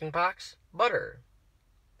 Chickenpox? Butter.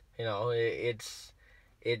 You know,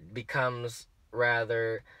 it becomes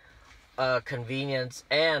rather a convenience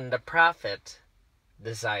and a profit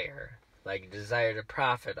desire. Like, desire to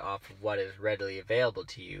profit off of what is readily available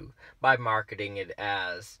to you by marketing it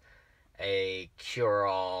as a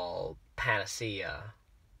cure-all panacea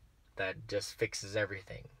that just fixes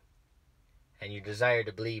everything. And you desire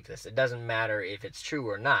to believe this. It doesn't matter if it's true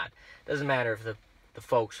or not. It doesn't matter if the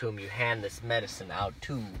folks whom you hand this medicine out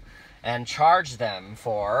to and charge them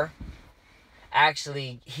for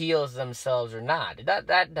actually heals themselves or not.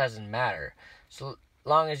 That doesn't matter. So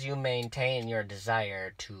long as you maintain your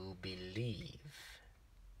desire to believe.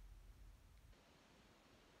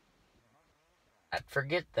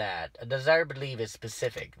 Forget that. A desire to believe is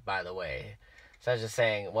specific, by the way. Such as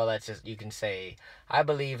saying, well, you can say, I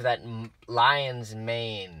believe that lion's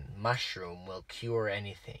mane mushroom will cure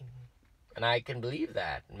anything. And I can believe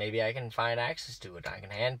that. Maybe I can find access to it. I can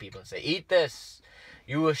hand people and say, eat this.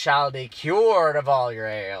 You shall be cured of all your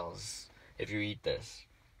ails if you eat this.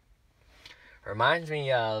 Reminds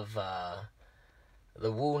me of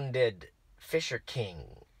the wounded Fisher King,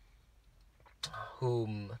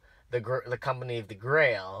 whom the company of the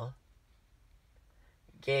Grail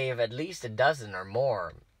gave at least a dozen or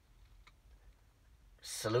more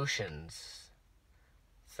solutions,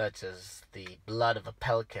 such as the blood of a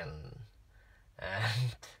pelican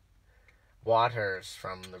and waters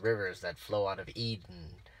from the rivers that flow out of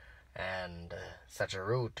Eden, and such a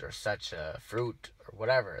root or such a fruit or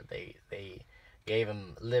whatever. They gave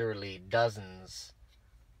him literally dozens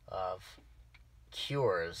of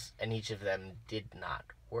cures, and each of them did not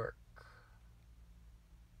work.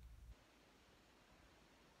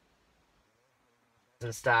 It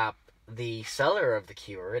doesn't stop the seller of the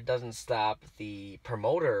cure. It doesn't stop the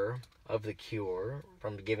promoter of the cure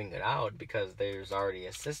from giving it out, because there's already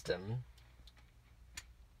a system.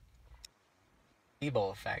 Placebo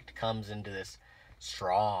effect comes into this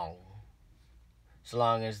strong, so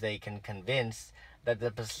long as they can convince that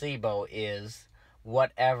the placebo is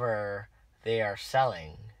whatever they are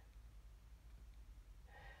selling.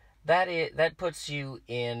 That puts you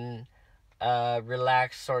in a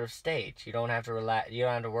relaxed sort of state. You don't have to you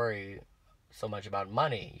don't have to worry so much about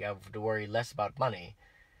money. You have to worry less about money,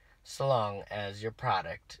 so long as your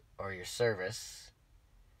product or your service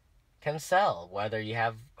can sell, whether you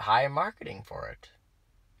have high marketing for it.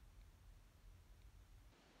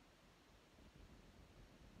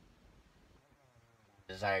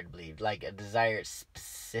 Desire to believe, like a desire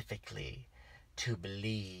specifically to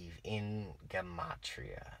believe in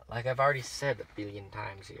gematria, like I've already said a billion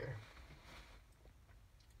times here.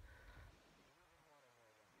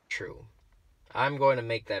 True. I'm going to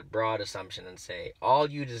make that broad assumption and say all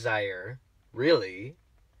you desire, really,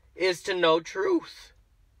 is to know truth.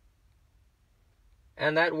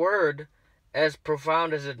 And that word, as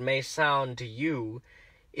profound as it may sound to you,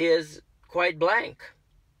 is quite blank.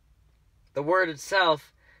 The word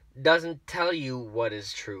itself doesn't tell you what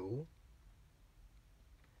is true.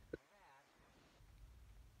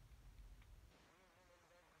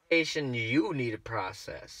 You need to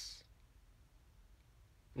process.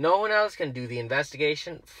 No one else can do the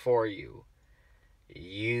investigation for you.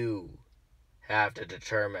 You have to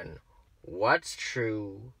determine what's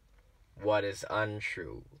true, what is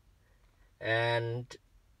untrue. And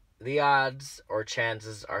the odds or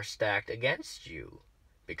chances are stacked against you,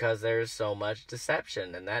 because there's so much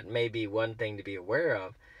deception. And that may be one thing to be aware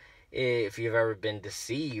of if you've ever been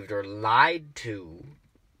deceived or lied to,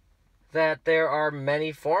 that there are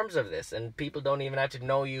many forms of this, and people don't even have to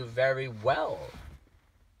know you very well.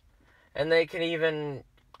 And they can even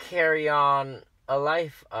carry on a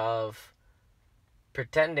life of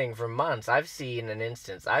pretending for months. I've seen an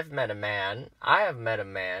instance. I have met a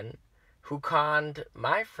man who conned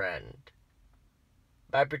my friend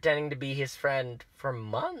by pretending to be his friend for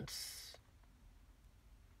months.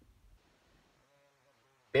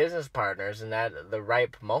 Business partners, and at the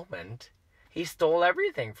ripe moment, he stole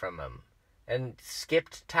everything from him and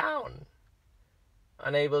skipped town,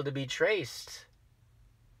 unable to be traced,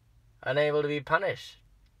 unable to be punished.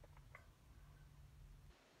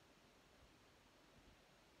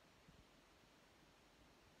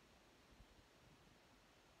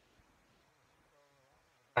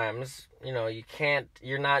 Sometimes, you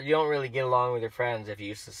don't really get along with your friends if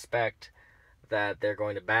you suspect that they're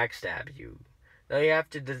going to backstab you. No, you have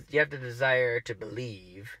to desire to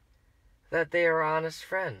believe that they are honest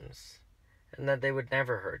friends, and that they would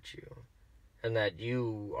never hurt you, and that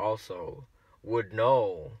you also would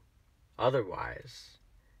know otherwise.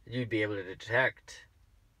 You'd be able to detect.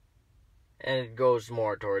 And it goes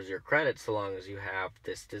more towards your credit so long as you have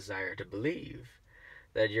this desire to believe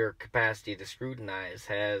that your capacity to scrutinize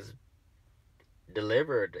has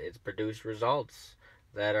delivered, it's produced results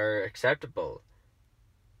that are acceptable.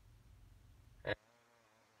 And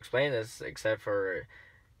I explain this except for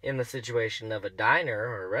in the situation of a diner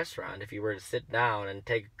or a restaurant. If you were to sit down and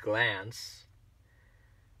take a glance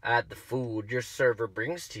at the food your server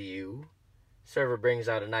brings to you, server brings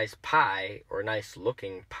out a nice pie, or a nice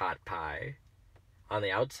looking pot pie on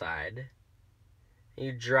the outside.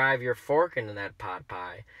 You drive your fork into that pot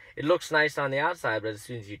pie. It looks nice on the outside, but as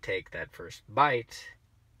soon as you take that first bite,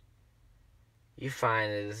 you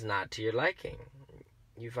find it is not to your liking.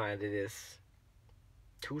 You find it is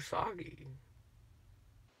too soggy.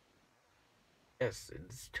 Yes,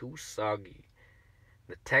 it's too soggy.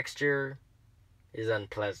 The texture is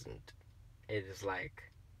unpleasant. It is like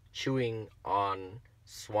chewing on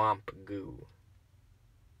swamp goo.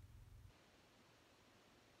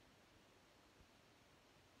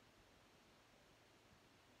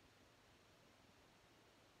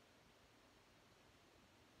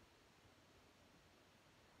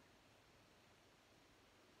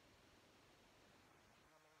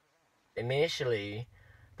 Initially,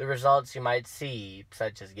 the results you might see,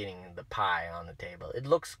 such as getting the pie on the table, it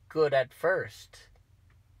looks good at first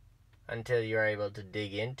until you're able to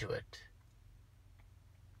dig into it.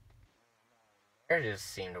 Marriages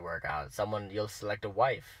seem to work out. You'll select a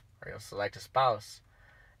wife or you'll select a spouse,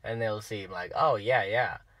 and they'll seem like, oh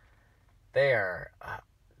yeah, they are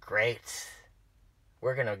great.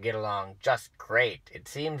 We're gonna get along just great. It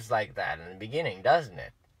seems like that in the beginning, doesn't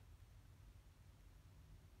it?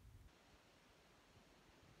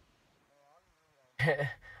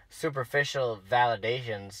 Superficial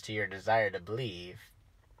validations to your desire to believe.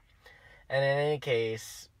 And in any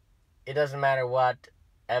case, it doesn't matter what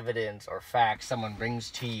evidence or fact someone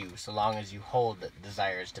brings to you so long as you hold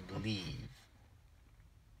desires to believe.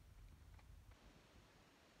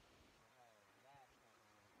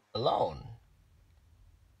 Alone.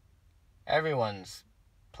 Everyone's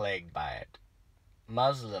plagued by it.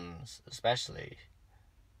 Muslims especially.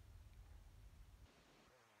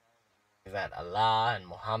 That Allah and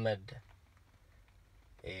Muhammad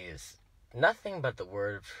is nothing but the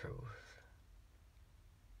word of truth.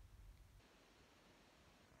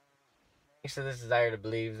 Thanks to this desire to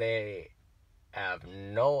believe, they have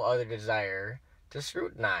no other desire to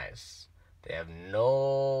scrutinize. They have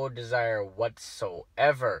no desire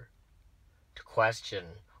whatsoever to question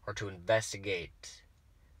or to investigate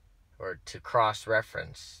or to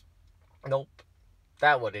cross-reference. Nope.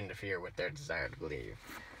 That would interfere with their desire to believe.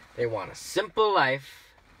 They want a simple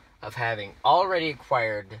life of having already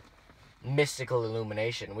acquired mystical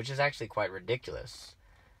illumination, which is actually quite ridiculous.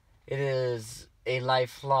 It is a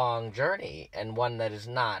lifelong journey, and one that is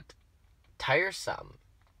not tiresome.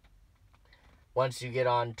 Once you get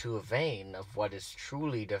onto a vein of what is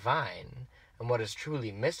truly divine and what is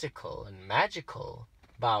truly mystical and magical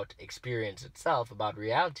about experience itself, about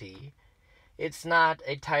reality, it's not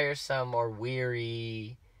a tiresome or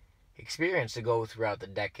weary experience to go throughout the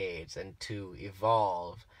decades and to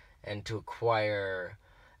evolve and to acquire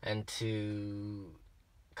and to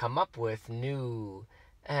come up with new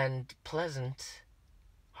and pleasant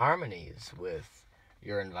harmonies with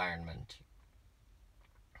your environment.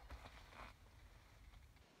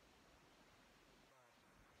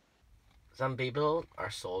 Some people are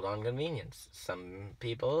sold on convenience. Some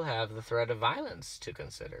people have the threat of violence to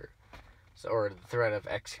consider, or the threat of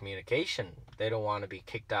excommunication. They don't want to be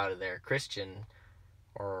kicked out of their Christian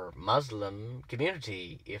or Muslim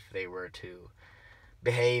community if they were to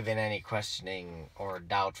behave in any questioning or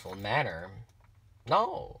doubtful manner.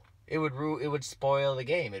 No, it would spoil the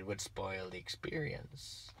game. It would spoil the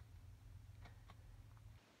experience.